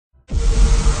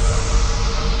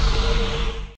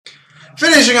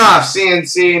Finishing off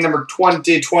CNC number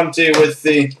 2020 with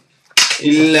the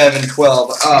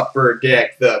 11-12 Upper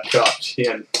Deck, the top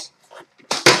 10.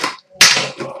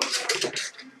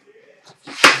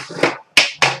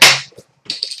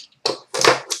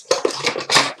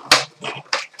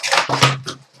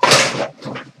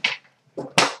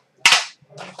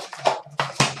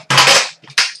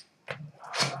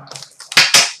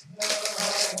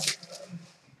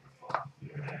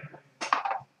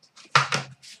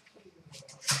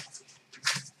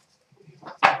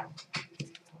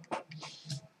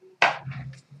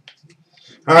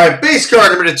 All right, base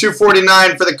card number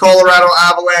 249 for the Colorado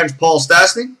Avalanche, Paul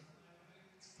Stastny.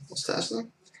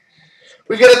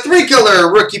 We got a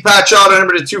 3-color rookie patch auto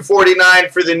number 249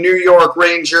 for the New York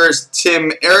Rangers,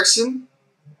 Tim Erickson.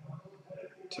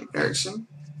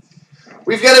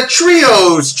 We've got a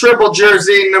trios triple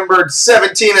jersey numbered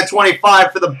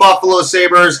 17/25 for the Buffalo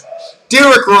Sabres,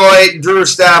 Derek Roy, Drew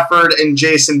Stafford, and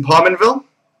Jason Pominville.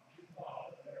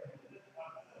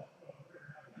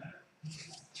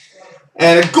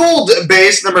 And a gold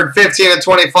base, numbered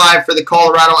 15/25 for the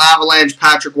Colorado Avalanche,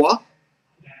 Patrick Waugh.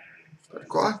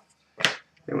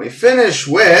 And we finish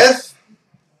with,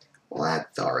 well,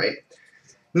 that's all right,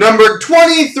 number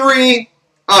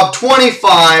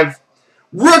 23/25,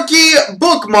 rookie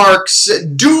bookmarks,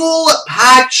 dual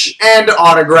patch and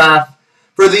autograph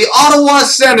for the Ottawa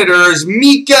Senators,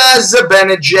 Mika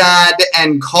Zibanejad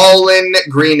and Colin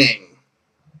Greening.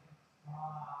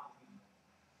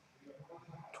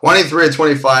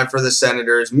 23/25 for the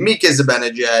Senators, Mika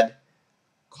Zibanejad,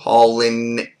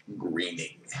 Colin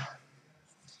Greening.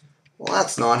 Well,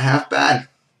 that's not half bad.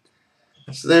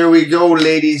 So there we go,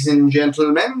 ladies and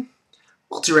gentlemen.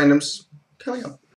 Multi-randoms coming up.